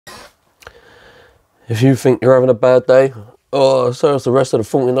If you think you're having a bad day, oh, so is the rest of the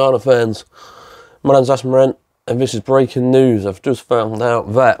 49er fans. My name's Asthma, and this is breaking news. I've just found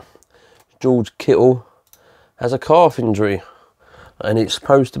out that George Kittle has a calf injury, and it's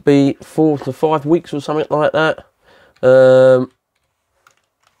supposed to be 4 to 5 weeks or something like that. I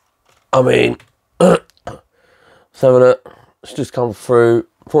mean, so it's just come through.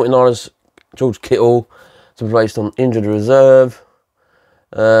 49ers, George Kittle to be placed on injured reserve.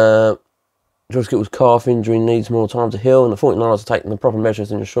 George Kittle's calf injury needs more time to heal, and the 49ers are taking the proper measures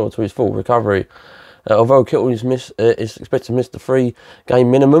to ensure to his full recovery. Although Kittle is expected to miss the 3-game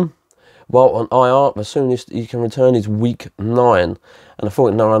minimum, while on IR, the soonest he can return is week 9, and the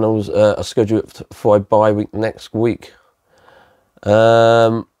 49ers are scheduled for a bye week next week.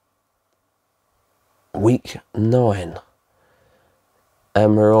 Week 9.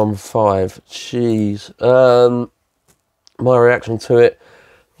 And we're on 5. Jeez. My reaction to it,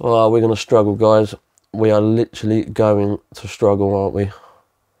 oh, we're going to struggle, guys. We are literally going to struggle, aren't we?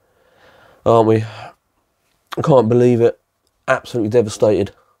 Aren't we? I can't believe it. Absolutely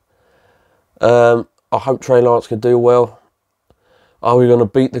devastated. I hope Trey Lance can do well. Are we going to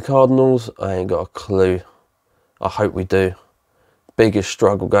beat the Cardinals? I ain't got a clue. I hope we do. Biggest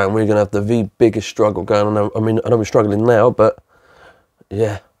struggle going. We're going to have the biggest struggle going. I know we're struggling now, but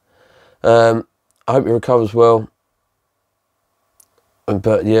yeah. I hope he recovers well.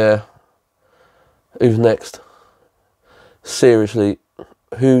 But yeah. Who's next? Seriously,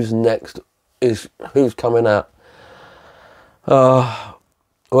 who's next? Who's coming out?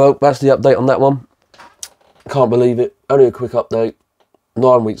 Well, that's the update on that one. Can't believe it. Only a quick update.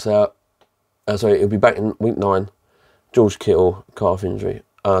 9 weeks out. Sorry, he'll be back in week 9. George Kittle, calf injury,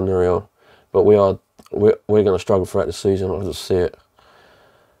 unreal. But we're going to struggle throughout the season. I just see it.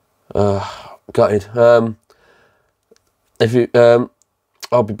 Gutted.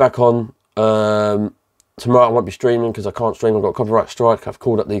 I'll be back on tomorrow. I won't be streaming because I can't stream. I've got a copyright strike. I've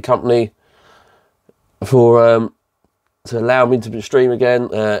called up the company for to allow me to stream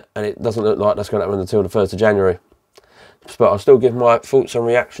again, and it doesn't look like that's going to happen until the 1st of January. But I'll still give my thoughts and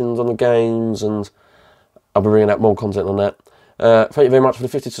reactions on the games, and I'll be bringing out more content on that. Thank you very much for the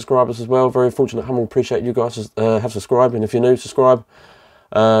 50 subscribers as well. Very fortunate, humble, appreciate you guys have subscribed, and if you're new, subscribe.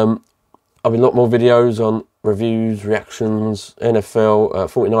 I'll be a lot more videos on reviews, reactions, NFL,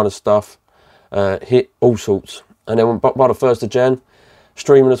 49ers stuff, hit all sorts. And then by the 1st of Jan,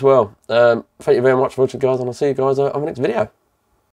 streaming as well. Thank you very much for watching, guys, and I'll see you guys on the next video.